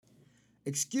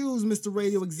Excuse, Mr.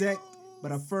 Radio Exec,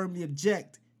 but I firmly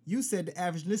object. You said the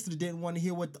average listener didn't want to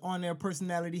hear what the on-air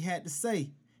personality had to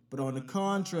say. But on the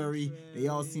contrary, they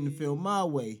all seem to feel my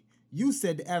way. You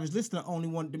said the average listener only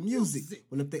wanted the music.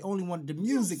 Well, if they only wanted the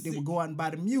music, they would go out and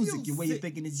buy the music. Your way of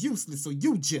thinking is useless, so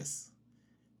you just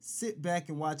sit back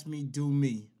and watch me do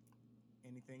me.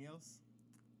 Anything else?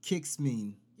 Kicks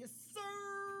mean. Yes, sir!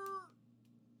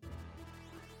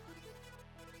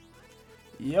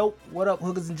 Yo, what up,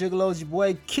 hookers and gigolos? Your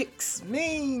boy Kicks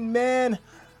Mean, man.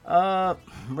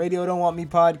 Radio Don't Want Me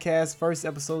podcast, first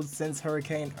episode since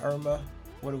Hurricane Irma.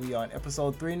 What are we on?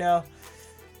 Episode 3 now?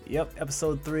 Yep,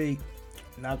 episode 3.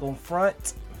 Not gonna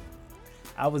front.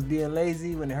 I was being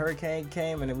lazy when the hurricane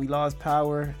came and then we lost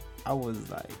power. I was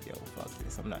like, yo, fuck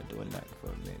this. I'm not doing nothing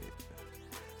for a minute.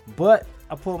 But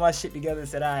I pulled my shit together and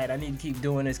said, alright, I need to keep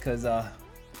doing this because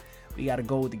we got a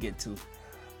goal to get to.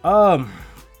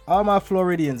 All my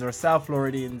Floridians or South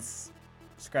Floridians,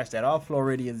 scratch that, all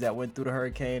Floridians that went through the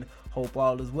hurricane, hope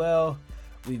all is well.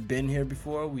 We've been here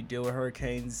before. We deal with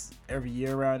hurricanes every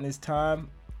year around this time.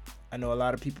 I know a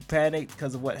lot of people panicked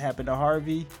because of what happened to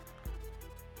Harvey.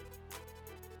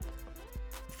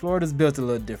 Florida's built a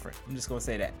little different. I'm just gonna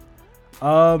say that.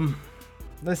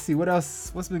 Let's see what else.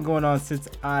 What's been going on since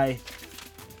I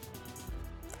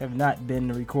have not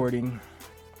been recording?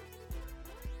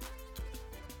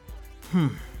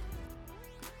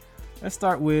 Let's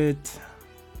start with.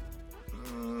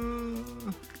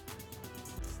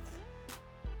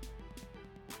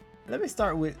 Let me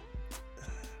start with.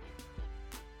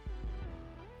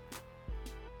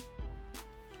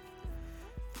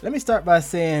 Let me start by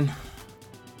saying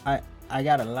I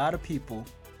got a lot of people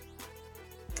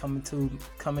coming to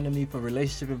me for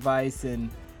relationship advice and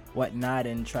whatnot,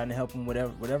 and trying to help them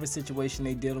whatever situation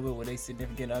they dealing with their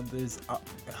significant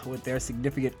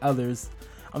others.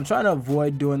 I'm trying to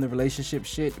avoid doing the relationship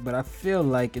shit, but I feel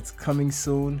like it's coming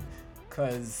soon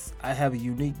because I have a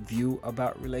unique view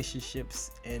about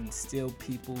relationships, and still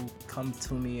people come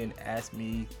to me and ask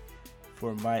me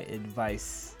for my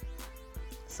advice.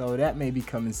 So that may be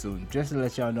coming soon, just to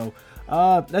let y'all know.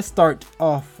 Let's start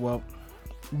off with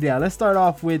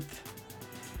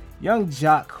Young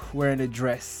Jock wearing a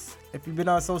dress. If you've been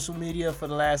on social media for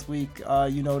the last week,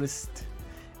 you noticed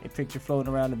a picture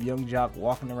floating around of Young Jock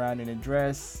walking around in a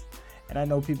dress. And I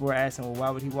know people were asking, well, why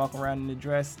would he walk around in a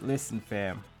dress? Listen,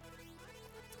 fam.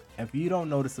 If you don't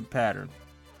notice a pattern,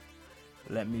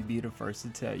 let me be the first to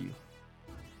tell you.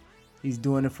 He's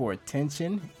doing it for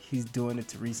attention. He's doing it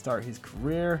to restart his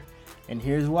career. And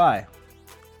here's why.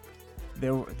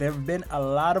 There have been a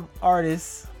lot of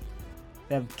artists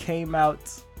that came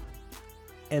out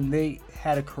and they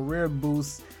had a career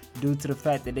boost due to the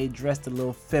fact that they dressed a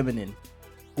little feminine.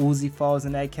 Uzi falls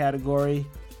in that category.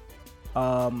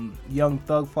 Young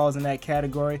Thug falls in that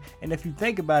category. And if you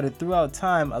think about it, throughout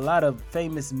time, a lot of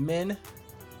famous men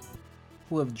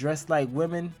who have dressed like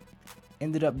women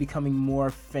ended up becoming more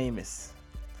famous.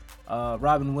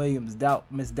 Robin Williams,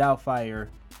 Miss Doubtfire,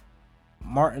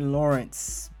 Martin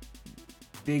Lawrence,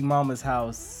 Big Mama's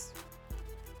House,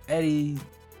 Eddie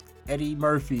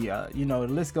Murphy, the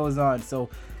list goes on. So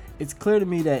it's clear to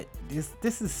me that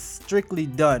this is strictly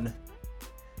done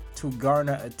to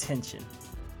garner attention.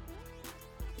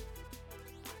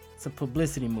 It's a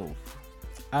publicity move.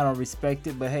 I don't respect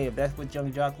it, but hey, if that's what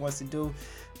Young Jock wants to do,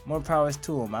 more powers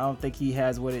to him. I don't think he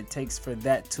has what it takes for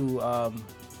that to,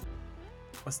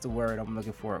 what's the word I'm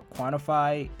looking for?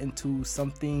 Quantify into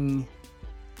something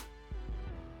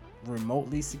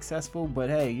remotely successful. But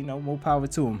hey, more power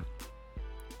to him.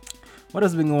 What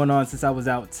else has been going on since I was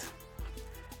out?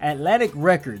 Atlantic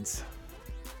Records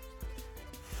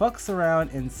fucks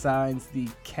around and signs the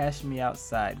Cash Me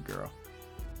Outside girl.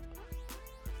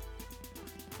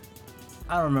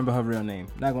 I don't remember her real name.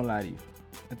 Not gonna lie to you.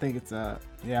 I think it's I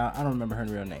don't remember her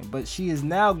real name, but she is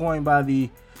now going by the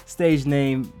stage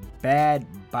name Bad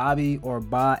Bobby or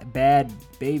Bad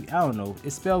Baby. I don't know.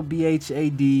 It's spelled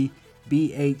BHADBHABIE.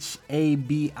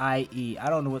 I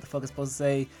don't know what the fuck it's supposed to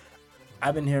say.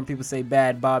 I've been hearing people say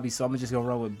Bad Bobby, so I'm just gonna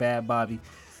run with Bad Bobby.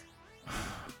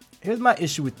 Here's my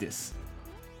issue with this.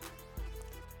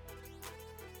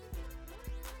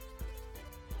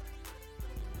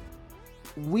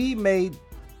 We made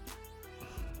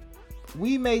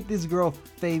this girl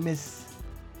famous,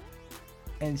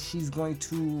 and she's going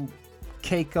to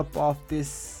cake up off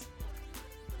this.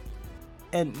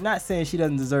 And not saying she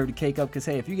doesn't deserve to cake up, because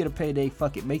hey, if you get a payday,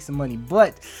 fuck it, make some money.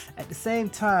 But at the same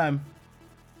time,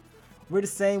 we're the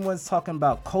same ones talking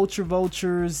about culture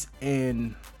vultures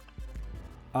and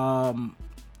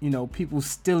people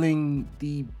stealing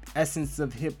the essence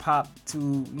of hip hop to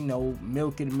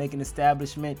milk it and make an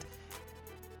establishment.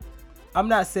 I'm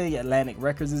not saying Atlantic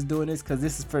Records is doing this, because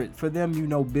this is for them, you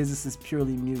know, business is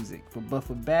purely music. But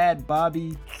for Bad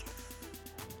Bobby,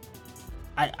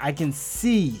 I can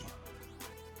see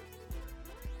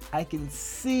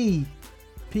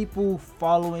people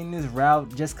following this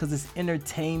route just because it's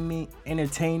entertaining,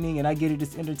 and I get it,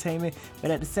 it's entertainment.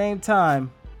 But at the same time,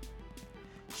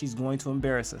 she's going to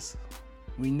embarrass us.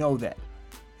 We know that.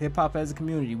 Hip hop as a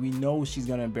community, we know she's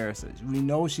gonna embarrass us. We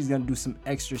know she's gonna do some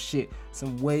extra shit,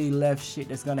 some way left shit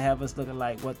that's gonna have us looking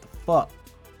like, what the fuck?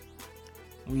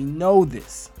 We know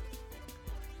this.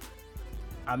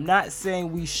 I'm not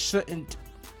saying we shouldn't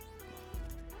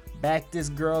back this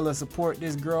girl or support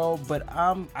this girl, but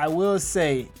I will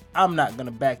say I'm not gonna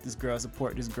back this girl,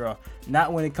 support this girl.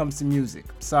 Not when it comes to music.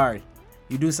 Sorry.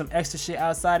 You do some extra shit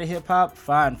outside of hip hop,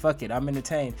 fine, fuck it, I'm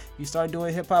entertained. You start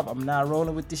doing hip hop, I'm not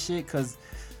rolling with this shit, because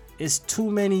it's too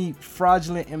many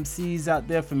fraudulent MCs out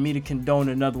there for me to condone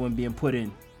another one being put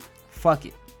in. Fuck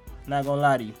it. Not gonna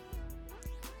lie to you.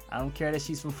 I don't care that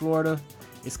she's from Florida.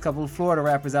 There's a couple of Florida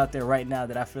rappers out there right now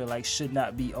that I feel like should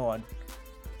not be on.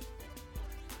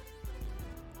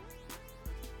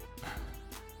 I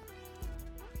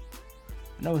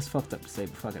know it's fucked up to say,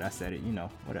 but fuck it, I said it, you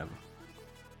know, whatever.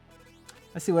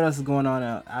 Let's see what else is going on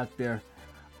out there.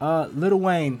 Lil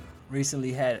Wayne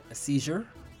recently had a seizure.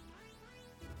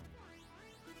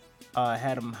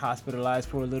 Had him hospitalized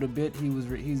for a little bit.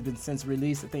 He's been since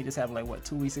released. I think this happened like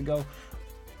 2 weeks ago.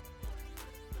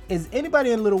 Does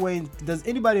anybody in Lil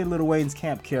Wayne's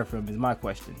camp care for him? Is my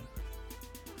question.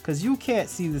 Because you can't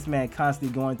see this man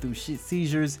constantly going through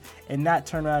seizures and not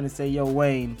turn around and say, yo,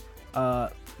 Wayne,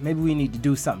 maybe we need to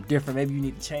do something different. Maybe you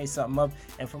need to change something up.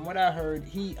 And from what I heard,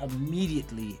 he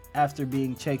immediately, after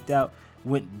being checked out,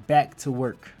 went back to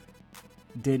work.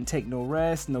 Didn't take no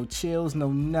rest, no chills,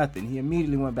 no nothing. He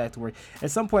immediately went back to work.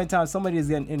 At some point in time, somebody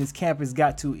in his camp has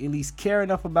got to at least care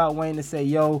enough about Wayne to say,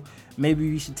 yo, maybe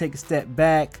you should take a step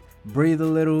back, breathe a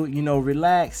little, you know,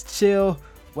 relax, chill,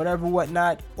 whatever,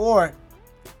 whatnot. Or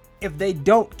if they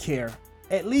don't care,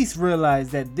 at least realize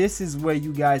that this is where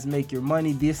you guys make your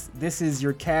money. This is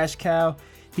your cash cow.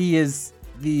 He is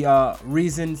the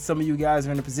reason some of you guys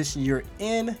are in the position you're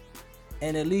in,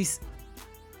 and at least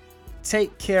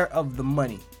take care of the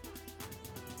money.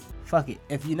 Fuck it.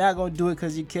 If you're not gonna do it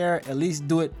because you care, at least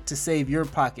do it to save your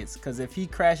pockets. Because if he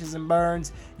crashes and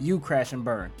burns, you crash and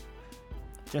burn.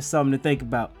 Just something to think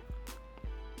about.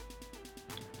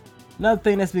 Another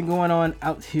thing that's been going on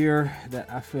out here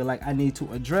that I feel like I need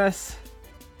to address: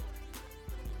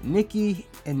 Nicki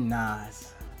and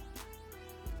Nas.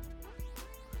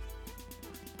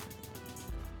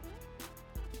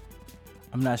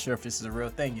 I'm not sure if this is a real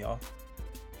thing, y'all.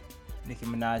 Nicki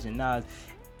Minaj and Nas.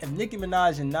 If Nicki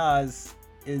Minaj and Nas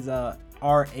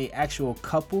are a actual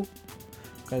couple,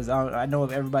 because I know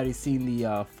if everybody's seen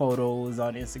the photos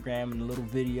on Instagram and the little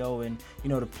video, and you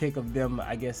know the pic of them,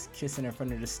 I guess, kissing in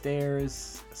front of the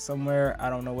stairs somewhere, I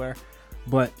don't know where.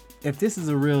 But if this is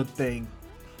a real thing,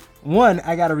 one,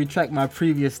 I gotta retract my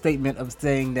previous statement of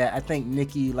saying that I think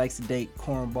Nicki likes to date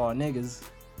cornball niggas,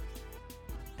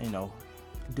 you know,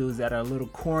 dudes that are a little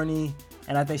corny.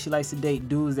 And I think she likes to date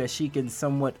dudes that she can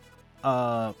somewhat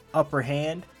upper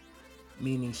hand,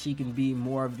 meaning she can be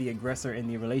more of the aggressor in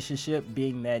the relationship,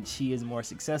 being that she is more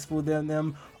successful than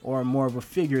them or more of a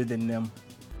figure than them.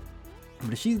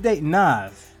 But if she's dating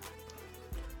Nas,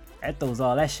 that throws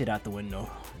all that shit out the window.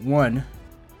 One.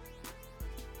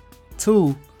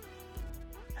 Two.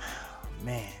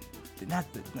 Man,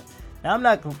 now I'm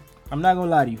not gonna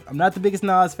lie to you. I'm not the biggest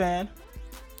Nas fan.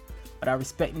 But I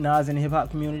respect Nas in the hip hop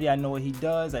community. I know what he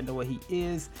does. I know what he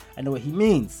is. I know what he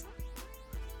means.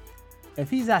 If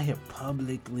he's out here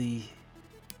publicly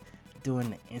doing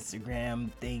the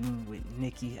Instagram thing with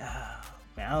Nicki,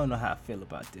 man, I don't know how I feel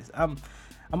about this.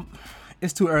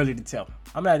 It's too early to tell.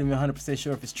 I'm not even 100%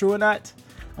 sure if it's true or not.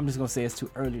 I'm just gonna say it's too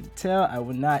early to tell. I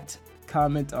will not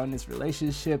comment on this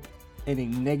relationship in a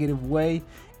negative way,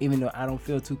 even though I don't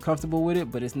feel too comfortable with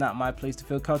it. But it's not my place to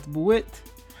feel comfortable with.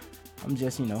 I'm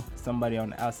just, you know, somebody on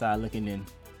the outside looking in.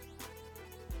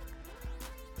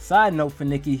 Side note for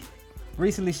Nicki,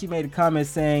 recently she made a comment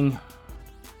saying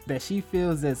that she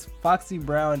feels that Foxy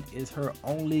Brown is her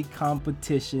only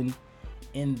competition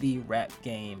in the rap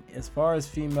game as far as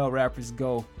female rappers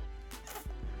go.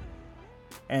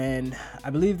 And I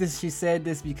believe she said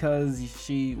this because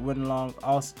she went along,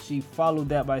 also she followed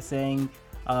that by saying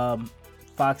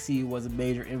Foxy was a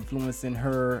major influence in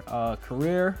her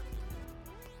career.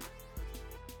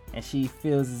 And she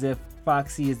feels as if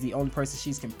Foxy is the only person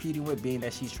she's competing with, being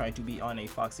that she's trying to be on a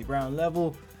Foxy Brown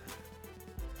level.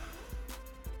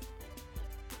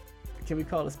 Can we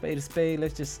call a spade a spade?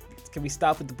 Can we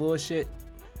stop with the bullshit?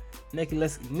 Nikki,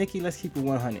 let's keep it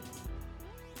 100.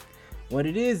 What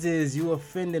it is you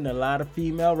offending a lot of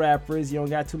female rappers. You don't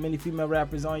got too many female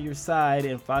rappers on your side,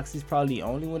 and Foxy's probably the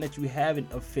only one that you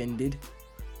haven't offended.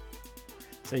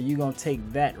 So you gonna take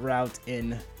that route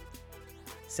and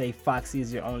say Foxy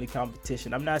is your only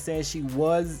competition. I'm not saying she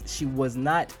was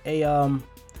not a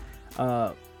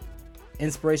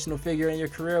inspirational figure in your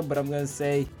career, but I'm gonna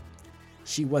say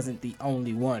she wasn't the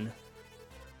only one.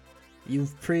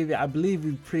 I believe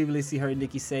you previously heard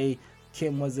Nicki say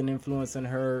Kim was an influence on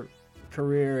her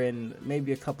career and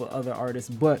maybe a couple other artists,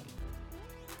 but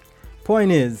point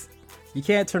is, you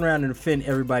can't turn around and offend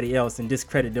everybody else and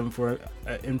discredit them for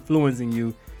influencing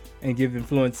you, and give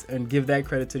that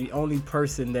credit to the only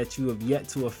person that you have yet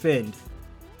to offend.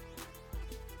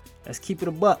 Let's keep it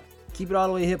a buck. Keep it all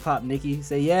the way hip hop, Nicki.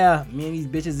 Say, yeah, me and these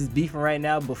bitches is beefing right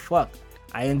now, but fuck,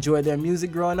 I enjoyed their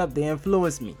music growing up. They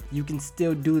influenced me. You can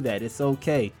still do that. It's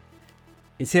okay.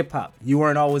 It's hip hop. You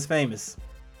weren't always famous.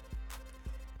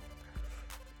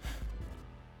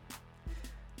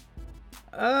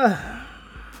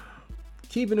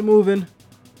 Keeping it moving.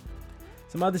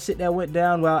 Some other shit that went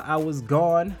down while I was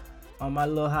gone on my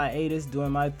little hiatus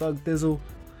doing my Thug Thizzle.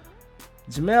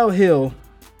 Jemele Hill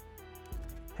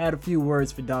had a few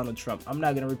words for Donald Trump. I'm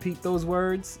not going to repeat those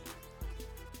words,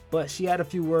 but she had a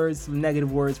few words, some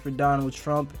negative words for Donald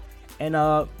Trump. And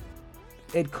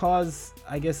it caused,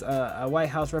 I guess, a White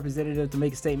House representative to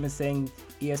make a statement saying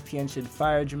ESPN should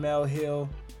fire Jemele Hill.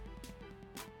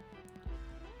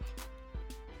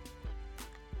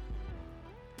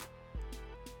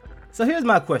 So here's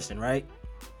my question, right?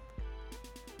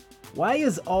 Why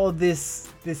is all this?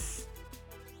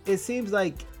 It seems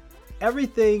like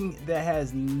everything that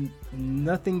has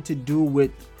nothing to do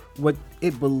with what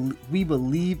we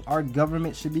believe our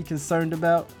government should be concerned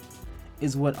about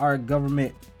is what our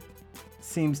government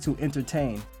seems to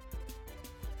entertain.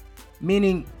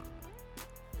 Meaning,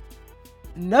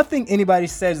 nothing anybody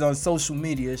says on social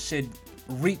media should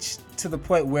reach to the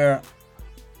point where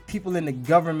people in the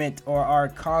government or our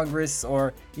Congress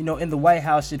or, in the White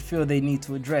House should feel they need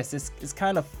to address. It's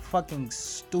kind of fucking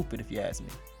stupid if you ask me.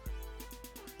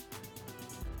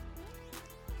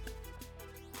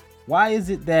 Why is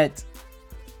it that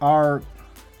our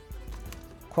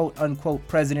quote unquote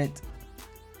president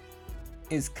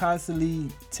is constantly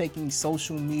taking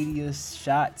social media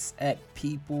shots at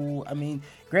people? I mean,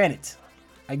 granted,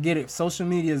 I get it. Social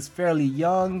media is fairly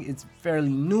young. It's fairly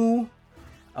new.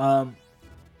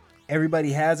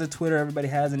 Everybody has a Twitter, everybody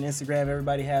has an Instagram,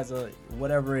 everybody has a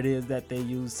whatever it is that they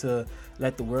use to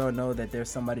let the world know that there's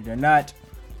somebody they're not.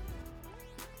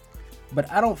 But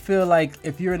I don't feel like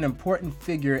if you're an important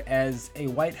figure as a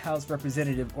White House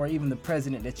representative or even the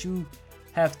president that you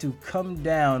have to come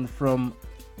down from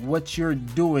what you're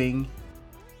doing,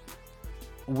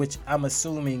 which I'm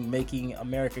assuming making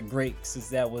America great, since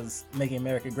that was making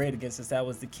America great again, since that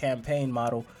was the campaign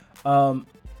model.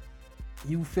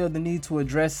 You feel the need to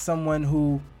address someone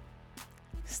who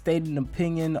stated an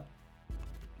opinion.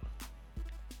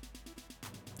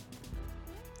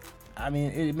 I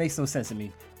mean, it makes no sense to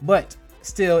me. But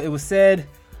still, it was said.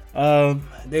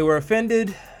 They were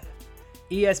offended.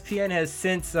 ESPN has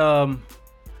since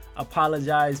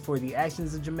apologized for the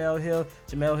actions of Jemele Hill.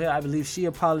 Jemele Hill, I believe she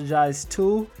apologized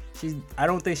too. I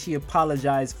don't think she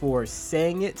apologized for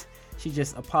saying it. She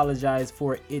just apologized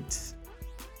for it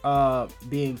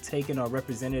being taken or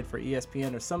represented for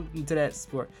ESPN or something to that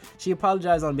sport. She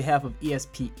apologized on behalf of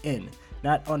ESPN,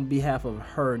 not on behalf of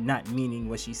her not meaning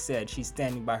what she said. She's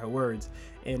standing by her words.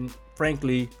 And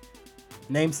frankly,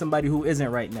 name somebody who isn't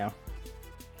right now.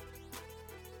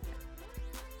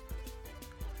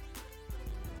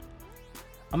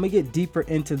 I'm gonna get deeper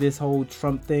into this whole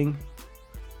Trump thing,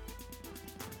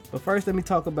 but first let me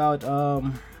talk about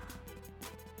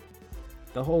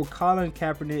the whole Colin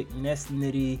Kaepernick, Ness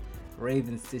Nitty,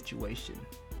 Ravens situation.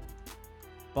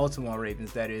 Baltimore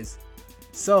Ravens, that is.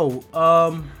 So,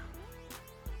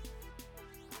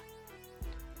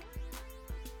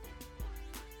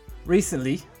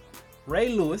 recently, Ray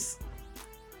Lewis,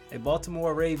 a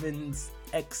Baltimore Ravens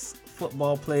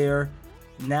ex-football player,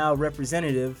 now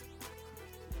representative,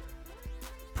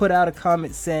 put out a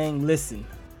comment saying, listen,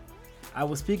 I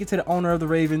was speaking to the owner of the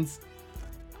Ravens,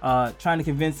 trying to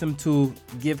convince him to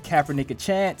give Kaepernick a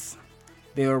chance.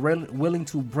 They were willing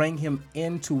to bring him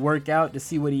in to work out to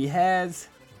see what he has.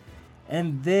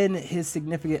 And then his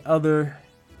significant other,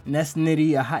 Ness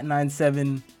Nitty, a Hot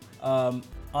 97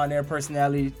 on-air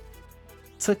personality,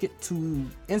 took it to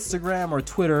Instagram or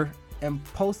Twitter and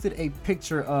posted a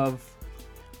picture of,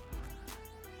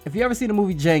 if you ever seen the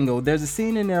movie Django, there's a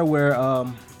scene in there where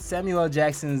Samuel L.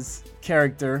 Jackson's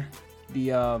character,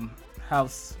 the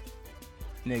house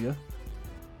nigga,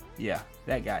 yeah,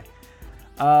 that guy,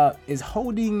 is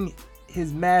holding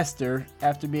his master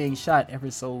after being shot ever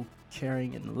so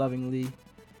caring and lovingly.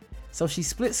 So she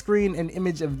split screen an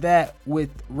image of that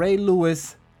with Ray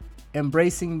Lewis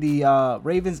embracing the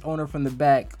Ravens owner from the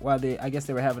back while I guess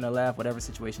they were having a laugh, whatever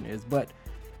situation it is, but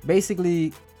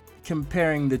basically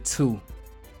comparing the two.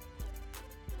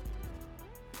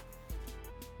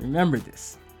 Remember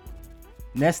this.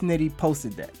 Ness Nitty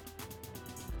posted that.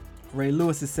 Ray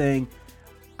Lewis is saying,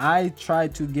 I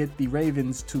tried to get the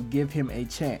Ravens to give him a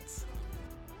chance.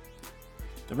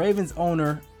 The Ravens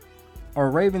owner,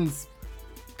 or Ravens,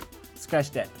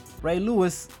 scratch that. Ray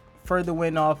Lewis further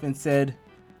went off and said,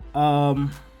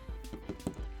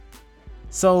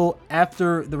 so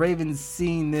after the Ravens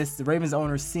seen this, the Ravens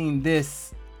owner seen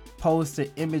this, post an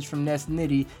image from Ness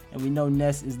Nitty, and we know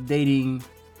Ness is dating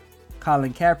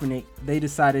Colin Kaepernick, they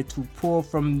decided to pull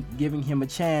from giving him a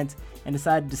chance and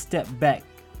decided to step back.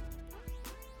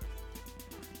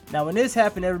 Now, when this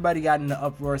happened, everybody got in the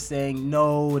uproar saying,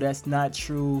 no, that's not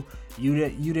true. You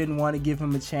didn't want to give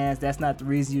him a chance. That's not the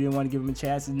reason you didn't want to give him a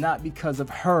chance. It's not because of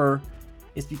her.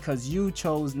 It's because you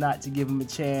chose not to give him a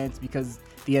chance because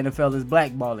the NFL is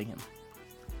blackballing him.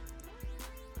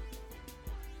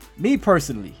 Me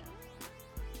personally,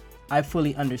 I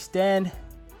fully understand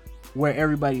where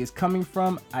everybody is coming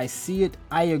from. I see it.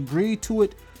 I agree to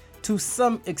it to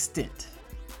some extent.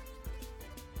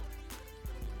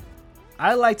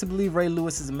 I like to believe Ray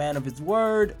Lewis is a man of his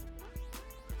word.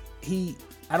 I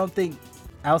don't think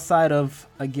outside of,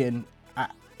 again,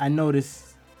 I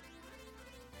noticed,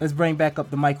 let's bring back up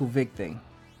the Michael Vick thing.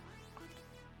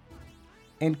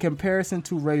 In comparison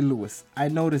to Ray Lewis, I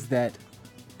noticed that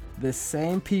the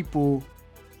same people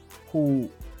who,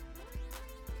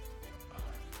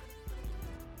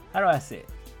 how do I say it?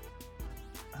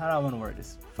 How do I want to word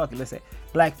this? Fuck it, let's say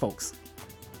black folks.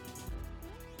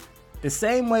 The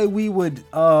same way we would,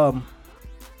 I'm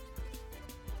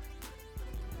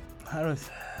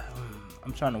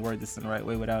trying to word this in the right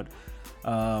way without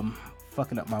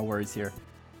fucking up my words here.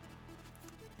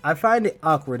 I find it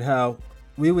awkward how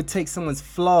we would take someone's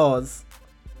flaws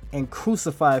and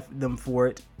crucify them for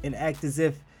it and act as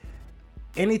if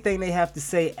anything they have to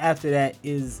say after that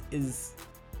is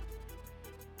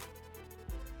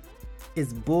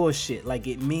bullshit, like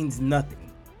it means nothing.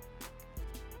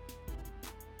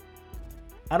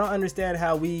 I don't understand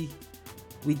how we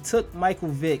took Michael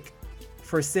Vick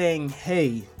for saying,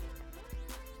 hey,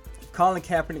 Colin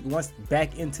Kaepernick wants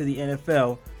back into the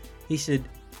NFL, he should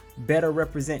better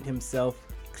represent himself,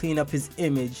 clean up his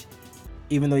image,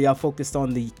 even though y'all focused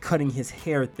on the cutting his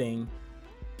hair thing.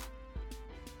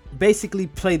 Basically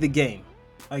play the game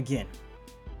again.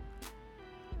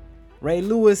 Ray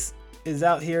Lewis is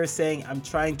out here saying, I'm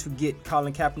trying to get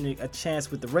Colin Kaepernick a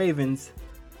chance with the Ravens.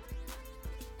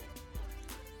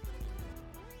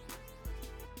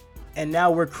 And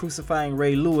now we're crucifying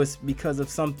Ray Lewis because of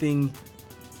something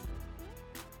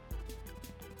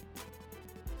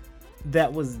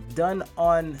that was done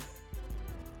on,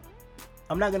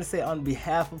 I'm not going to say on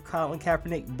behalf of Colin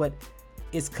Kaepernick, but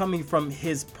it's coming from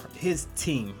his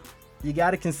team. You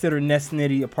got to consider Ness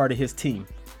Nitty a part of his team.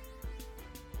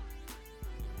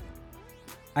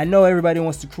 I know everybody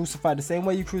wants to crucify the same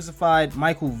way you crucified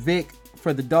Michael Vick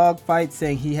for the dog fight,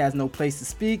 saying he has no place to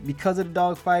speak because of the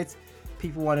dog fights.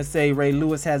 People want to say Ray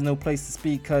Lewis has no place to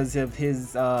speak because of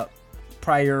his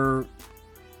prior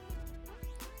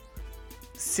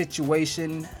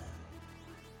situation.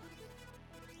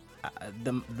 I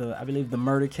believe the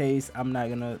murder case. I'm not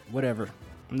gonna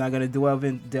delve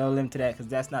into that because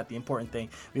that's not the important thing.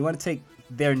 We want to take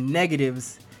their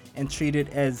negatives and treat it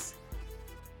as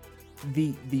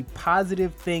the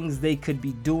positive things they could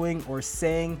be doing or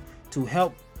saying to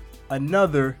help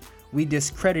another. We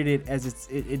discredit it as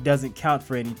it doesn't count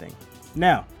for anything.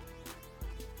 Now,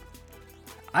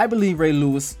 I believe Ray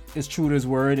Lewis is true to his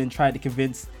word and tried to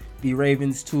convince the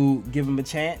Ravens to give him a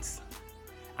chance.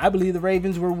 I believe the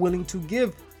Ravens were willing to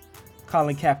give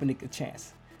Colin Kaepernick a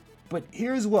chance. But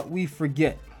here's what we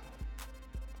forget.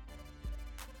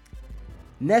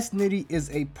 Ness Nitty is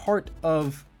a part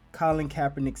of Colin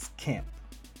Kaepernick's camp.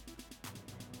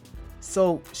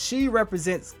 So she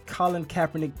represents Colin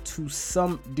Kaepernick to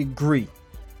some degree.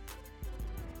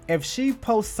 If she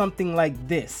posts something like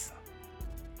this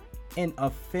and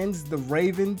offends the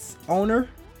Ravens owner,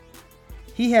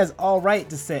 he has all right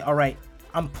to say, all right,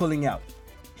 I'm pulling out.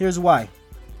 Here's why.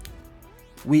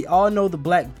 We all know the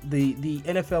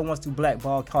NFL wants to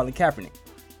blackball Colin Kaepernick.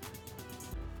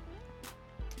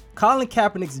 Colin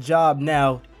Kaepernick's job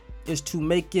now is to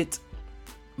make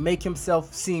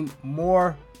himself seem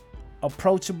more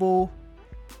approachable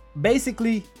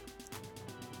basically,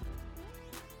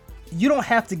 you don't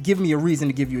have to give me a reason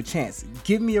to give you a chance.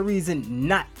 Give me a reason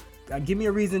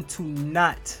to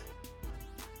not.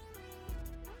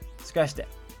 Scratch that.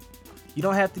 You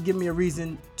don't have to give me a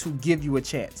reason to give you a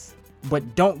chance,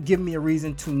 but don't give me a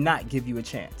reason to not give you a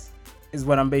chance, is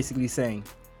what I'm basically saying.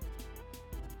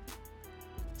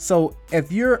 So if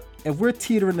we're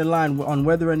teetering the line on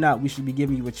whether or not we should be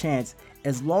giving you a chance,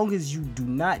 as long as you do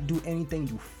not do anything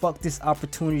to fuck this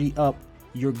opportunity up,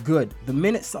 you're good. The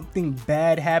minute something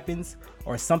bad happens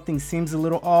or something seems a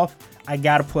little off, I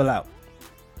gotta pull out.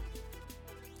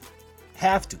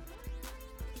 Have to.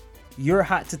 You're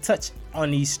hot to touch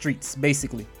on these streets,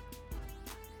 basically.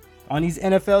 On these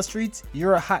NFL streets,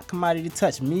 you're a hot commodity to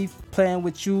touch. Me playing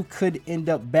with you could end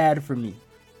up bad for me.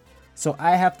 So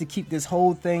I have to keep this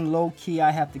whole thing low key.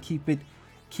 I have to keep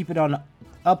it on the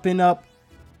up and up.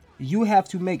 You have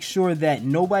to make sure that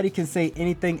nobody can say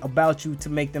anything about you to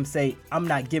make them say, I'm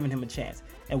not giving him a chance.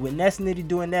 And with Ness Nitty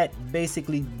doing that,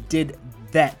 basically did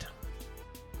that.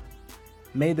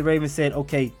 Made the Ravens said,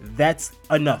 okay, that's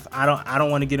enough. I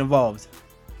don't want to get involved.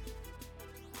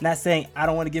 Not saying I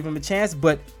don't want to give him a chance,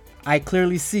 but I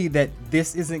clearly see that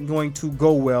this isn't going to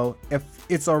go well if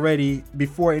it's already,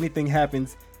 before anything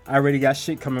happens, I already got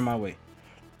shit coming my way.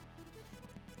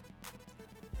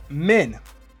 Men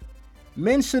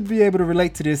should be able to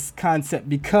relate to this concept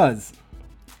because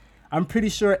I'm pretty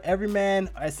sure every man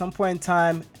at some point in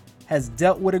time has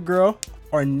dealt with a girl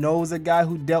or knows a guy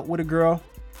who dealt with a girl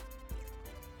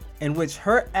in which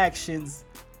her actions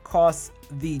cost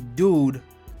the dude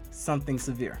something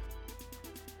severe.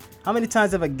 How many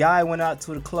times have a guy went out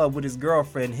to the club with his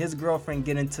girlfriend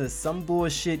get into some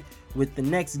bullshit with the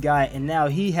next guy, and now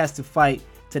he has to fight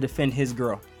to defend his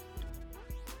girl?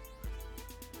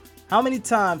 How many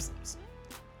times?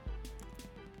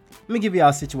 Let me give y'all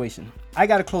a situation. I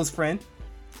got a close friend,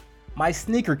 my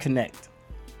sneaker connect.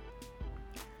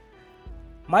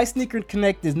 My sneaker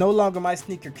connect is no longer my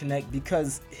sneaker connect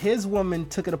because his woman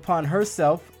took it upon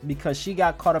herself because she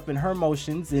got caught up in her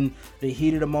emotions in the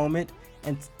heat of the moment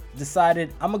and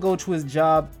decided, I'm gonna go to his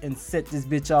job and set this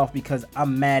bitch off because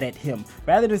I'm mad at him.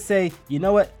 Rather than say, you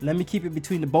know what, let me keep it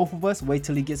between the both of us, wait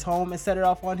till he gets home and set it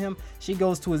off on him, she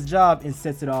goes to his job and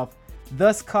sets it off,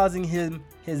 thus causing him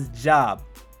his job.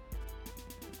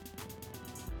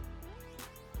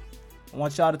 I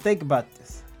want y'all to think about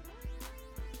this.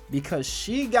 Because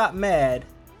she got mad,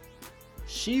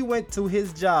 she went to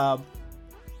his job,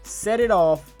 set it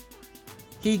off,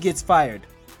 he gets fired.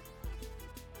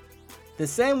 The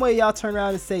same way y'all turn around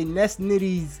and say Ness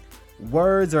Nitty's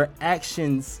words or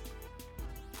actions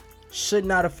should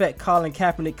not affect Colin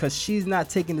Kaepernick because she's not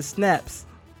taking the snaps,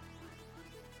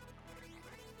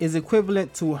 is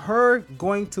equivalent to her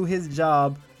going to his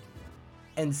job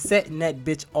and setting that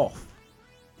bitch off.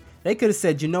 They could have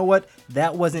said, you know what,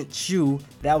 that wasn't you,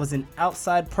 that was an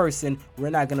outside person, we're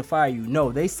not going to fire you.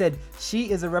 No, they said she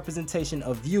is a representation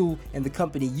of you and the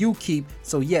company you keep,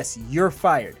 so yes, you're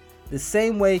fired. The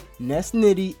same way Ness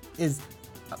Nitty is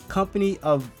a company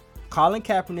of Colin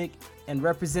Kaepernick and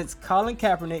represents Colin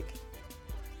Kaepernick,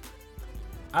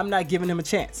 I'm not giving him a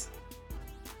chance.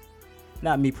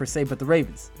 Not me per se, but the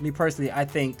Ravens. Me personally, I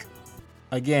think,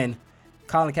 again,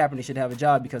 Colin Kaepernick should have a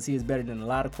job because he is better than a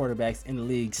lot of quarterbacks in the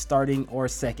league, starting or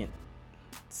second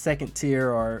tier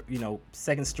or,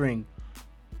 second string.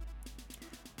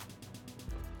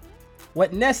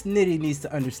 What Ness Nitty needs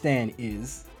to understand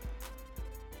is,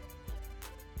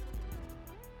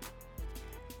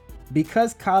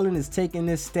 because Colin is taking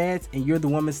this stance and you're the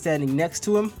woman standing next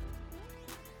to him,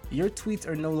 your tweets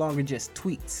are no longer just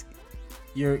tweets.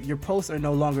 Your posts are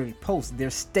no longer posts, they're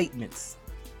statements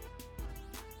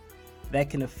that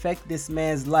can affect this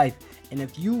man's life. And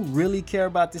if you really care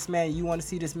about this man, you want to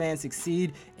see this man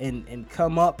succeed and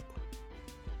come up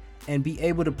and be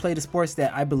able to play the sport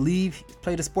that I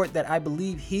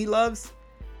believe he loves,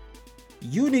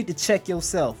 you need to check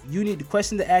yourself. You need to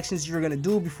question the actions you're going to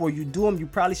do before you do them. You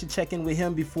probably should check in with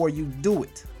him before you do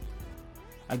it.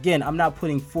 Again, I'm not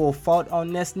putting full fault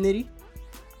on Ness Nitty.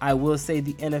 I will say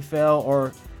the NFL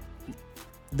or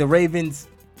the Ravens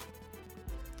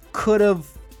could have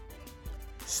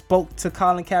spoke to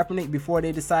Colin Kaepernick before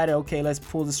they decided, okay, let's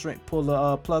pull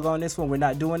the plug on this one. We're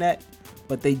not doing that.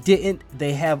 But they didn't.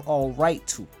 They have all right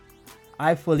to.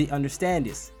 I fully understand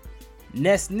this.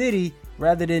 Ness Nitty,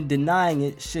 rather than denying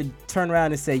it, should turn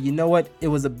around and say, you know what? It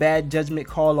was a bad judgment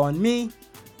call on me.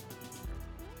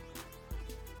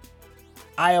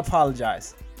 I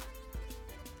apologize.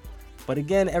 But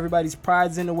again, everybody's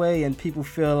pride's in the way and people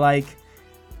feel like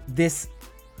this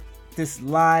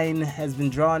line has been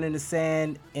drawn in the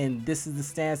sand and this is the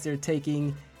stance they're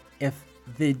taking. If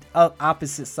the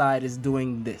opposite side is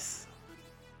doing this.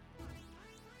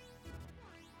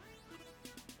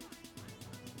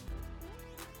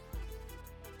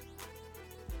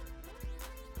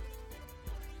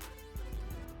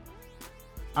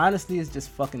 Honestly, it's just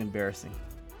fucking embarrassing.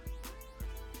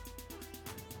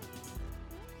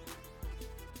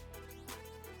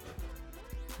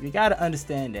 You gotta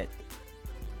understand that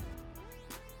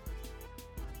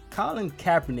Colin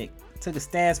Kaepernick took a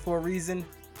stance for a reason.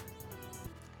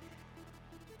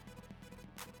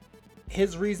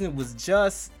 His reason was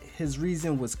just. His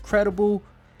reason was credible.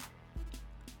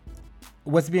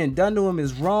 What's being done to him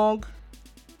is wrong.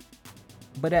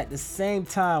 But at the same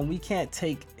time, we can't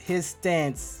take his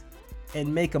stance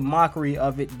and make a mockery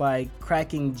of it by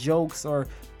cracking jokes or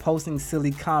posting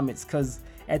silly comments. Because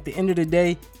at the end of the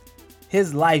day,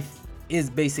 his life is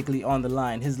basically on the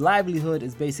line. His livelihood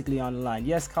is basically on the line.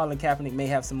 Yes, Colin Kaepernick may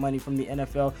have some money from the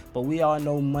NFL, but we all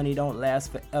know money don't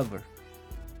last forever.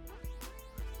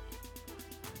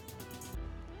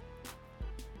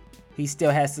 He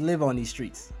still has to live on these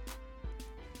streets.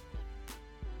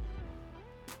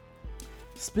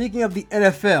 Speaking of the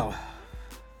NFL,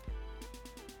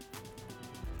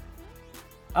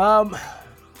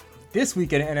 this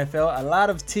week in the NFL, a lot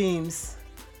of teams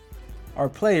or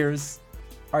players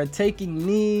are taking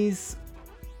knees.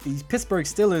 The Pittsburgh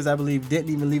Steelers, I believe, didn't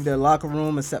even leave their locker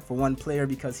room except for one player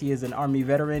because he is an Army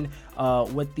veteran.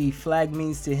 What the flag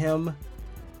means to him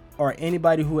or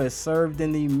anybody who has served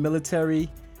in the military,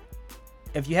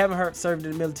 if you haven't served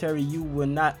in the military, you will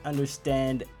not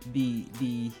understand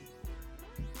the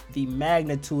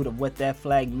magnitude of what that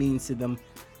flag means to them,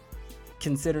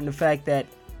 considering the fact that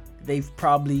they've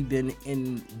probably been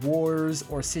in wars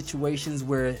or situations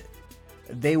where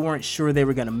they weren't sure they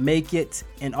were going to make it,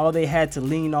 and all they had to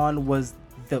lean on was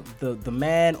the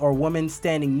man or woman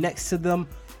standing next to them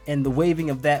and the waving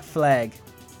of that flag.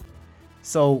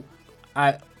 So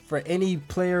for any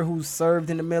player who's served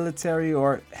in the military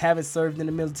or haven't served in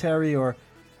the military or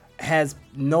has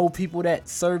no people that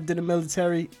served in the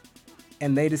military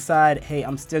and they decide, hey,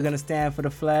 I'm still going to stand for the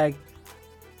flag,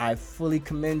 I fully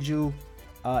commend you.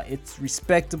 It's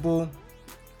respectable.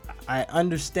 I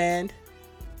understand.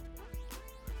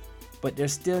 But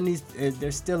there's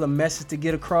still a message to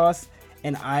get across.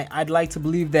 And I'd like to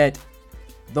believe that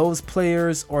those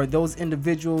players or those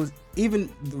individuals,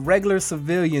 even regular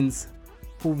civilians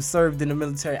who've served in the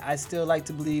military, I still like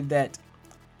to believe that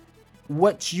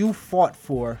what you fought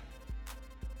for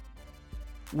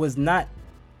was not.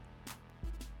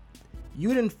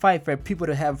 You didn't fight for people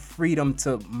to have freedom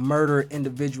to murder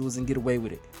individuals and get away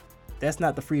with it. That's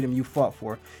not the freedom you fought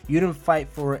for. You didn't fight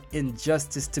for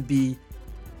injustice to be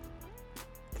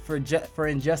for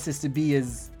injustice to be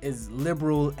as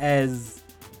liberal as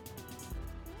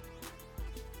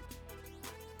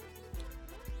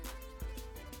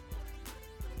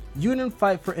you didn't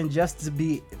fight for injustice to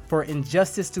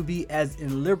be as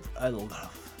in liberal.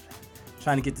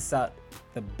 Trying to get this out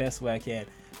the best way I can.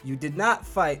 You did not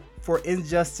fight for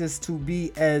injustice to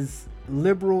be as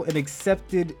liberal and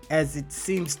accepted as it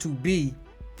seems to be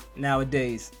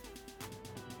nowadays.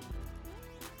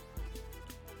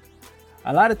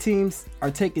 A lot of teams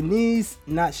are taking knees,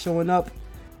 not showing up.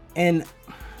 And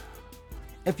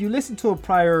if you listen to a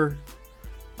prior,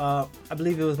 I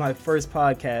believe it was my first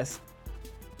podcast,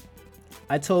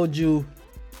 I told you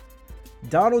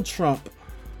Donald Trump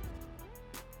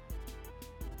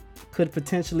could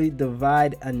potentially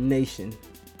divide a nation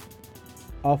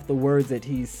off the words that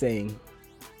he's saying.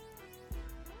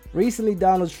 Recently,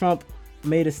 Donald Trump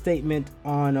made a statement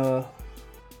on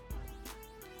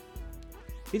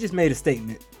he just made a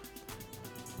statement.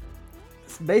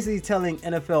 It's basically telling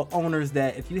NFL owners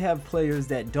that if you have players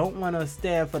that don't want to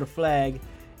stand for the flag,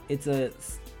 it's a,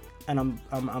 and I'm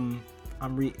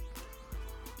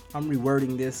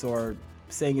rewording this or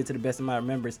saying it to the best of my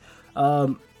remembrance.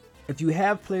 If you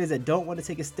have players that don't want to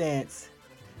take a stance,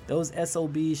 those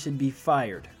SOBs should be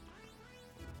fired.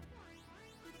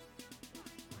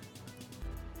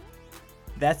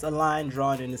 That's a line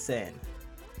drawn in the sand.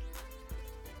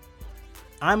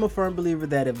 I'm a firm believer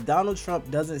that if Donald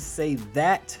Trump doesn't say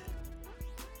that,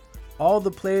 all the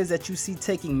players that you see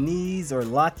taking knees or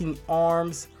locking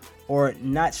arms or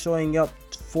not showing up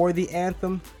for the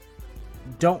anthem,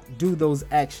 don't do those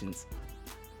actions.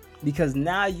 Because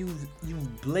now you've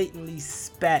blatantly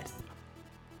spat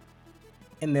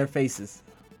in their faces.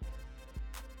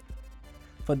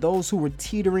 For those who were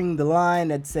teetering the line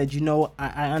that said,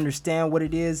 I understand what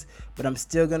it is, but I'm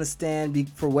still going to stand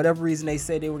for whatever reason they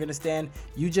say they were going to stand,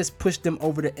 you just pushed them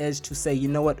over the edge to say, you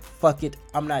know what, fuck it,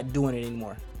 I'm not doing it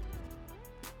anymore.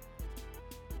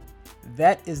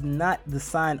 That is not the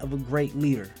sign of a great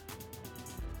leader.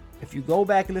 If you go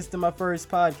back and listen to my first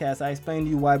podcast, I explained to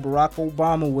you why Barack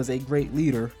Obama was a great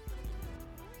leader.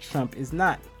 Trump is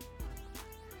not.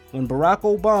 When Barack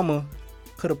Obama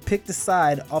could have picked a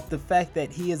side off the fact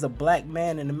that he is a black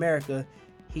man in America,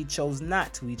 he chose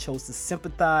not to. He chose to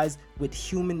sympathize with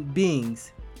human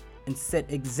beings and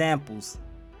set examples.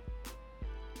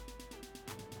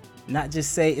 Not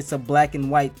just say it's a black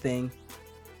and white thing.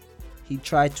 He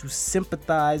tried to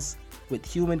sympathize with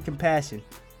human compassion.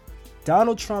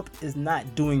 Donald Trump is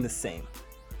not doing the same.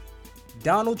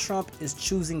 Donald Trump is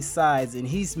choosing sides, and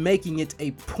he's making it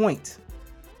a point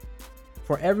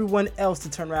for everyone else to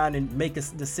turn around and make a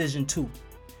decision too.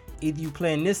 Either you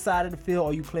playing this side of the field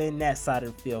or you playing that side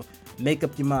of the field. Make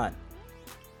up your mind.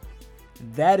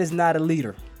 That is not a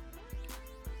leader.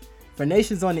 For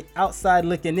nations on the outside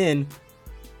looking in,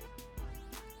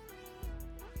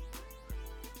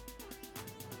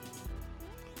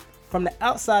 from the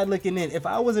outside looking in, if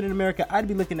I wasn't in America, I'd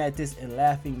be looking at this and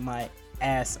laughing my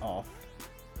ass off.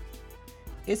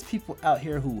 It's people out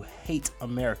here who hate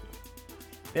America.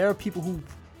 There are people who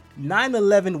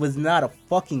 9/11 was not a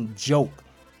fucking joke.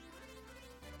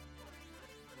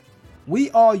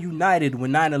 We all united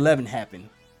when 9/11 happened.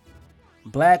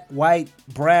 Black, white,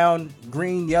 brown,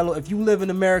 green, yellow. If you live in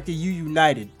America, you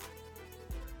united.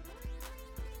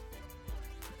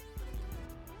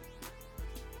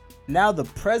 Now the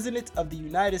president of the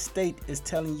United States is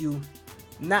telling you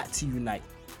not to unite.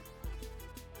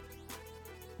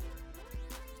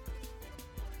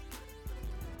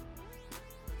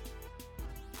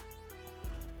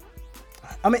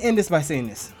 I'm gonna end this by saying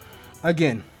this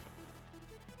again.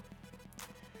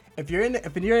 If you're an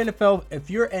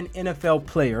NFL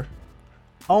player,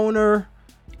 owner,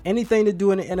 anything to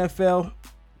do in the NFL,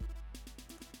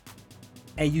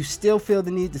 and you still feel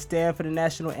the need to stand for the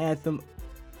national anthem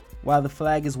while the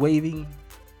flag is waving,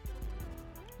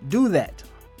 do that.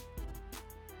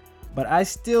 But I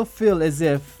still feel as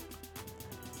if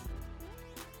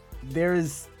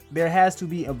there has to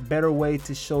be a better way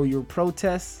to show your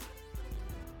protest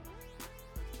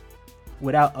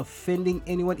without offending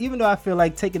anyone. Even though I feel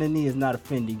like taking a knee is not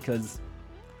offending, because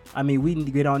I mean, we need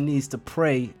to get on knees to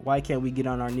pray. Why can't we get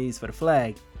on our knees for the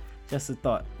flag? Just a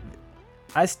thought.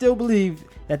 I still believe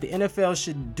that the NFL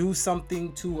should do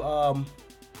something to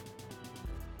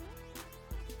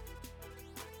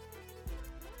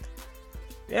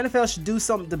the NFL should do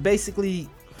something to basically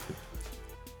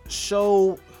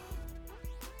show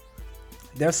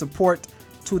their support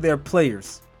to their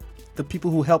players, the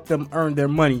people who help them earn their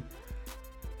money.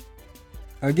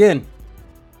 Again,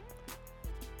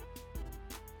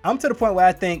 I'm to the point where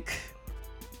I think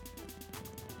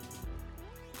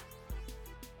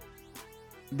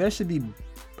there should be,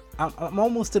 I'm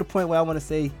almost to the point where I want to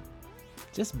say,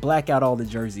 just black out all the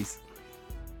jerseys.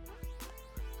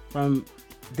 From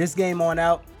this game on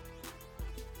out,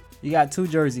 you got 2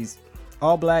 jerseys,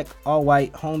 all black, all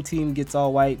white. Home team gets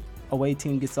all white, away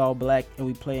team gets all black, and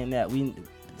we play in that.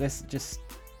 Let's just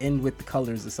end with the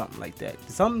colors or something like that.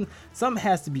 Something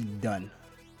has to be done.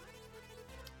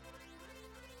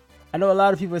 I know a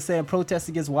lot of people are saying protest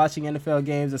against watching NFL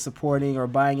games or supporting or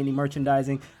buying any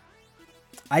merchandising.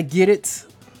 I get it.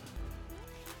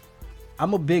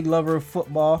 I'm a big lover of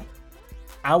football.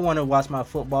 I want to watch my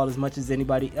football as much as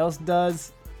anybody else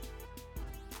does.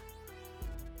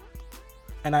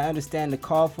 And I understand the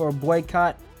call for a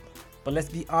boycott, but let's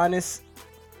be honest,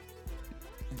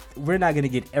 we're not going to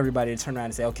get everybody to turn around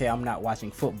and say, okay, I'm not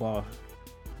watching football.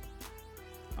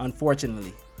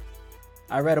 Unfortunately.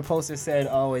 I read a post that said,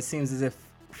 oh, it seems as if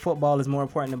football is more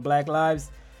important than black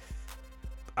lives.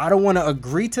 I don't want to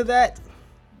agree to that,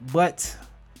 but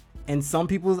in some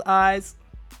people's eyes,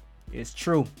 it's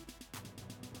true.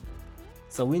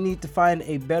 So we need to find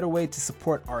a better way to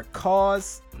support our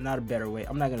cause. Not a better way.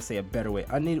 I'm not going to say a better way.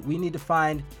 We need to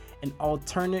find an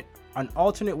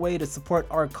alternate way to support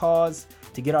our cause,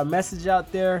 to get our message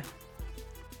out there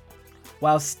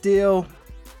while still,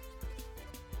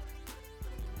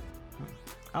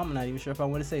 I'm not even sure if I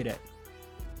want to say that,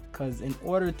 because in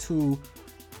order to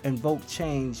invoke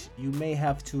change, you may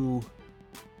have to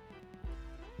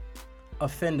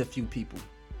offend a few people.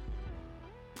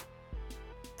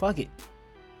 Fuck it.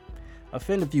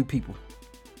 Offend a few people.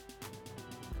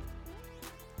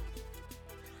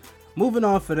 Moving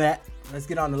on for that, let's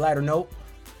get on the lighter note.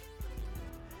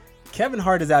 Kevin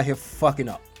Hart is out here fucking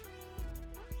up.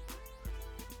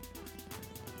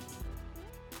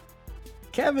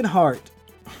 Kevin Hart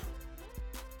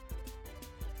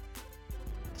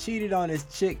cheated on his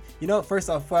chick. You know, first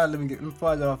off, before I get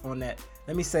off on that,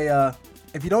 let me say,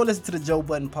 if you don't listen to the Joe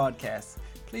Budden podcast,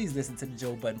 please listen to the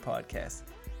Joe Budden podcast.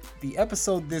 The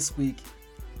episode this week,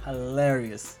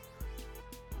 hilarious.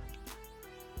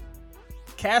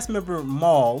 Cast member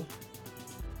Maul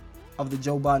of the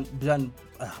Joe Budden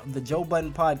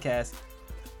podcast,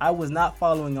 I was not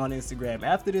following on Instagram.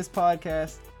 After this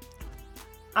podcast,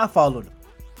 I followed him.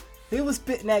 He was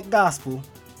spitting that gospel,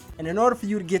 and in order for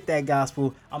you to get that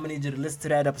gospel, I'm gonna need you to listen to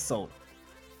that episode.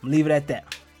 I'm gonna leave it at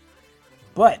that.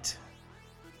 But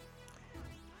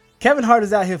Kevin Hart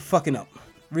is out here fucking up.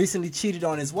 Recently cheated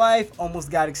on his wife,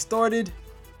 almost got extorted.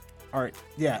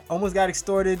 Basically,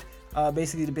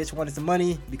 the bitch wanted some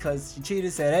money because she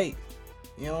cheated. Said, "Hey,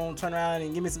 turn around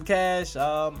and give me some cash.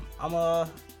 I'm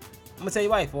gonna tell your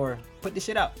wife or put this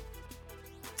shit out."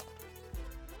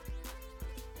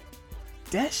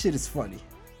 That shit is funny.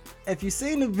 If you've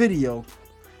seen the video,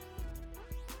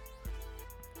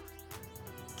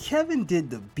 Kevin did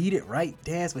the beat it right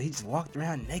dance where he just walked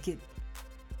around naked.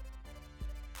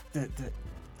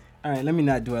 Alright, let me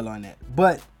not dwell on that.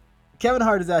 But Kevin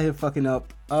Hart is out here fucking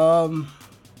up.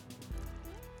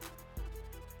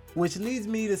 Which leads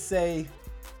me to say,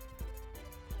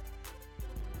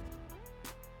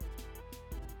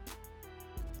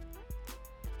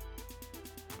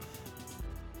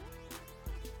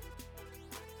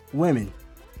 women,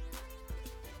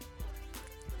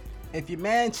 if your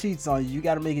man cheats on you, you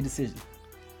got to make a decision.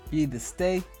 You either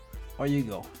stay or you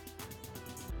go.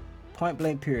 Point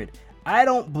blank period. I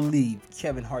don't believe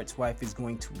Kevin Hart's wife is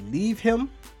going to leave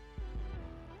him.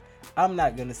 I'm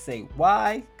not going to say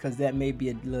why, because that may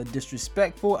be a little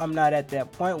disrespectful. I'm not at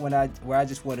that point where I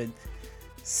just want to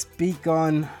speak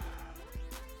on.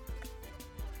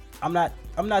 I'm not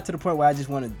to the point where I just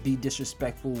want to be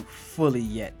disrespectful fully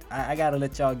yet. I gotta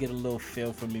let y'all get a little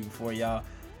feel for me before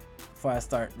I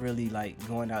start really like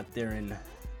going out there and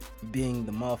being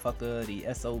the motherfucker,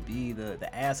 the SOB,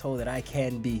 the asshole that I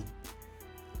can be.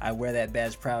 I wear that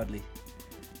badge proudly.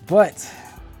 But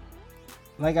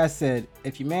like I said,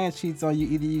 if your man cheats on you,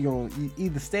 you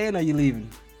either staying or you leaving.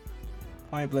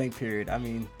 Point blank period. I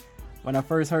mean, when I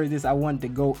first heard this, I wanted to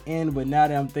go in, but now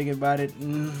that I'm thinking about it,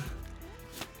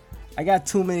 I got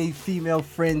too many female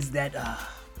friends that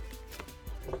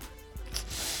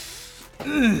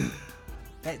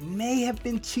that may have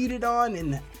been cheated on,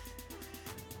 and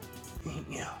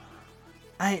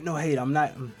I ain't no hater. I'm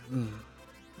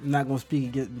not gonna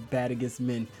speak bad against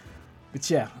men, but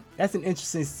yeah, that's an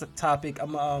interesting topic.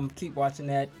 I'm gonna keep watching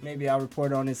that. Maybe I'll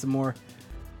report on it some more.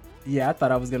 Yeah, I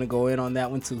thought I was gonna go in on that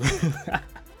one too.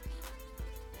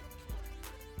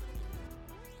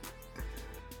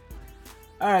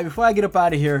 All right, before I get up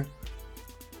out of here,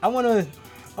 I wanna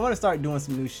start doing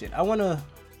some new shit.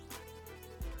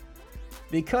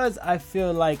 Because I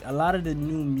feel like a lot of the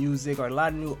new music or a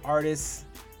lot of new artists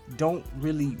don't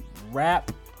really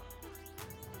rap,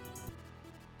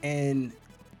 and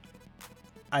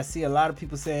I see a lot of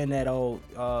people saying that old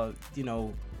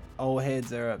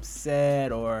heads are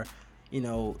upset, or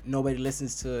nobody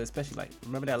listens to, especially like,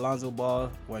 remember that Lonzo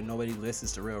Ball where nobody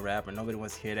listens to real rap or nobody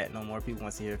wants to hear that no more. People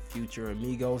want to hear Future or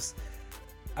Migos.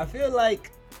 I feel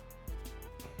like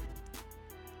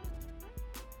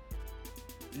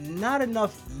not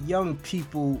enough young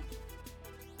people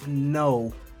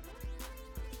know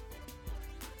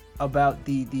about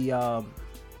the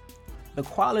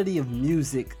quality of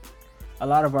music a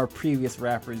lot of our previous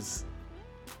rappers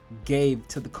gave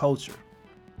to the culture.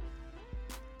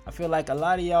 I feel like a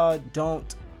lot of y'all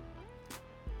don't.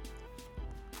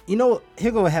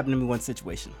 Here go what happened to me one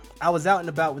situation. I was out and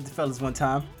about with the fellas one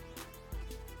time,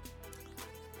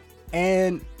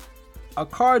 and a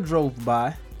car drove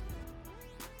by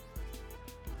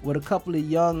with a couple of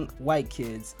young white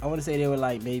kids. I want to say they were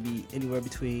like maybe anywhere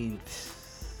between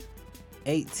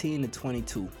 18 to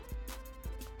 22.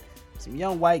 Some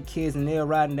young white kids, and they were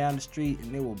riding down the street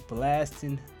and they were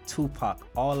blasting Tupac,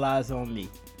 All Eyes on Me.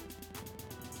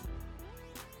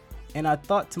 And I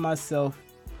thought to myself,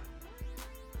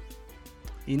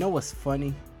 you know what's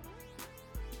funny?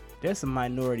 There's some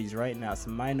minorities right now,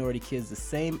 some minority kids the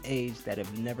same age that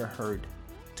have never heard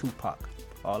Tupac,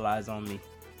 All Eyes on Me.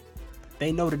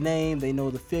 They know the name, they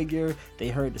know the figure, they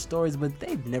heard the stories, but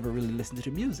they've never really listened to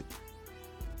the music.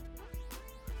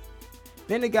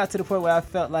 Then it got to the point where I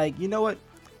felt like, you know what?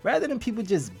 Rather than people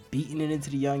just beating it into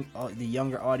the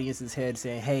younger audience's head,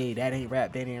 saying, "Hey, that ain't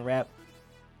rap,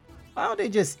 why don't they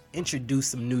just introduce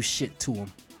some new shit to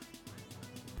them?"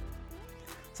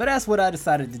 So that's what I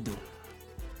decided to do.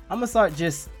 I'm gonna start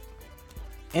just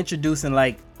introducing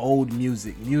like old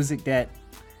music that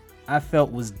I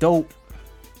felt was dope,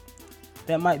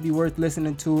 that might be worth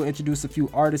listening to. Introduce a few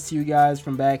artists to you guys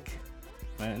from back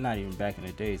not even back in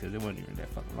the days, because it wasn't even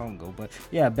that fucking long ago. But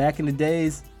yeah, back in the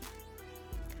days,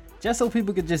 just so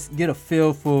people could just get a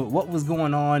feel for what was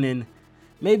going on, and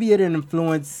maybe it'd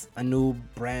influence a new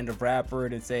brand of rapper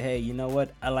and say, hey, you know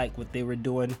what? I like what they were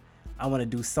doing. I want to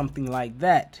do something like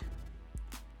that.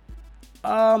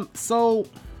 So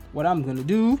what I'm gonna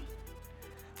do,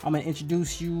 I'm gonna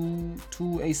introduce you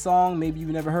to a song maybe you've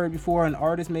never heard before, an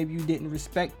artist maybe you didn't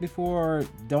respect before or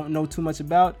don't know too much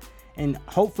about, and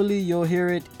hopefully you'll hear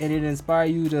it and it inspire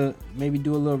you to maybe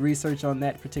do a little research on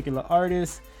that particular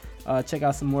artist, check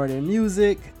out some more of their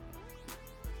music,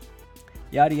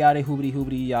 yada yada hoobity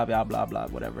hoobity yada blah blah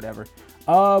whatever.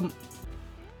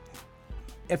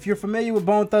 If you're familiar with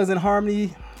Bone Thugs and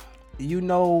Harmony, you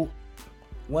know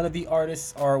one of the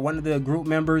artists or one of the group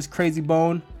members, Crazy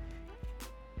Bone.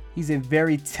 He's a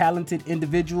very talented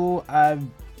individual. I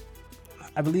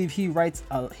believe he wrote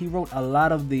a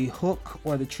lot of the hook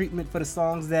or the treatment for the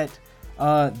songs that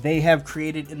they have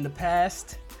created in the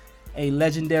past. A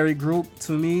legendary group,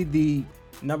 to me, the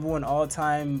number one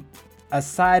all-time,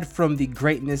 aside from the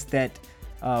greatness that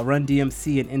Run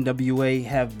DMC and NWA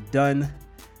have done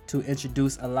to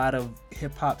introduce a lot of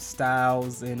hip-hop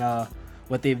styles and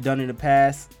what they've done in the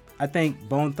past. I think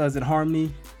Bone Thugs and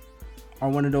Harmony are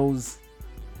one of those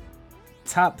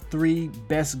top 3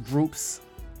 best groups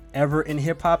ever in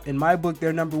hip-hop. In my book,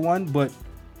 they're number 1, but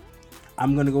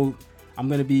I'm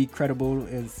gonna be credible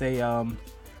and say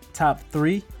top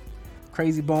 3.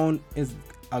 Crazy Bone is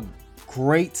a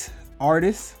great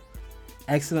artist,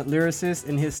 excellent lyricist,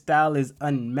 and his style is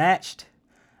unmatched.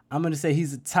 I'm gonna say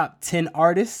he's a top 10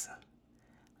 artist.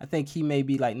 I think he may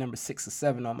be like number 6 or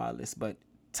 7 on my list, but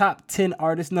top 10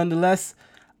 artist nonetheless.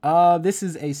 This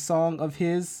is a song of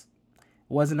his.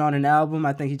 Wasn't on an album.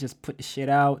 I think he just put the shit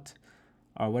out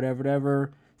or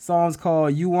whatever. Song's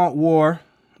called You Want War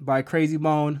by Crazy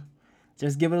Bone.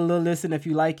 Just give it a little listen. If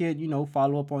you like it,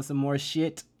 follow up on some more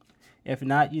shit. If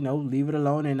not, leave it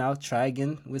alone and I'll try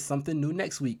again with something new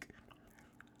next week.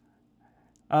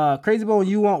 Crazy Bone,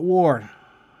 You Want War.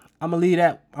 I'm gonna lead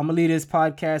this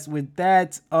podcast with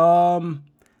that.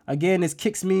 Again, it's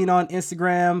Kicks Mean on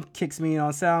Instagram, Kicks Mean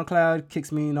on SoundCloud,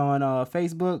 Kicks Mean on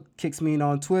Facebook, Kicks Mean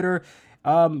on Twitter.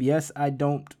 Yes, I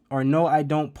don't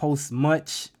post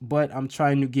much, but I'm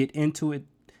trying to get into it.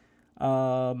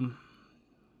 All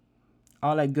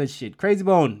that good shit. Crazy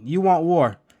Bone, You Want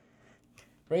War.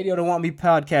 Radio Don't Want Me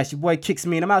podcast. Your boy Kicks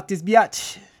Mean. I'm out this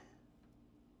biatch.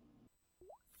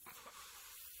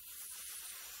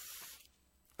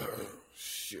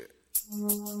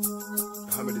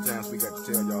 How many times we got to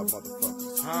tell y'all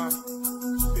motherfuckers, huh?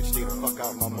 Bitch, stay the fuck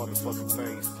out my motherfucking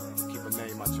face. Keep a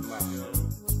name out your mouth.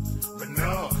 But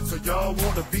no, so y'all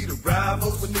wanna be the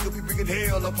rivals, but nigga be bringing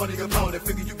hell up on your opponent.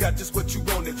 Figure you got just what you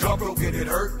wanted. Jaw broken, it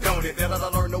hurt, don't it? Then I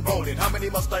learn no bonnet. How many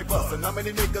must I bust? And how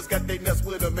many niggas got they nuts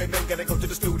with them? And they gotta go to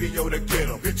the studio to get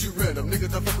them. Bitch, you rent them.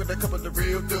 Niggas don't fuck with a couple of the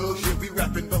real dudes. Yeah, we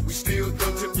rapping, but we still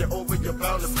good. Tip you over, you're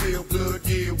bound to spill blood.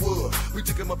 Yeah, wood. We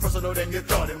took it more personal than you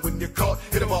thought. And when you're caught,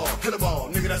 hit them all,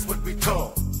 nigga, that's what we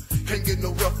taught. Can't get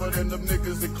no rougher than them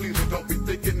niggas in Cleveland. Don't be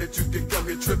thinking that you can come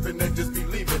here tripping and just be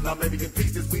leaving. Now maybe in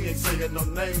pieces, we ain't saying no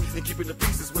name. And keeping the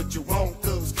pieces what you want,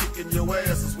 cause kicking your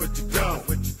ass is what you don't.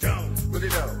 Really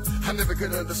though, I never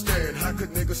could understand how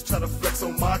could niggas try to flex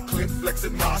on my clip,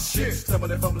 flexing my shit. Some of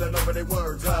them fumbling over their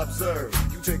words, I observe.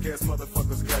 You take ass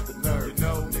motherfuckers got the nerve. You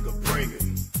know, nigga, bring it.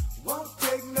 Won't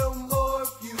take no more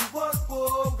if you want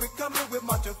war. We're coming with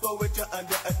marching forward, you're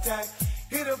under attack.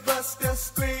 Hit a buster,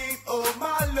 scream, oh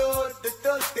my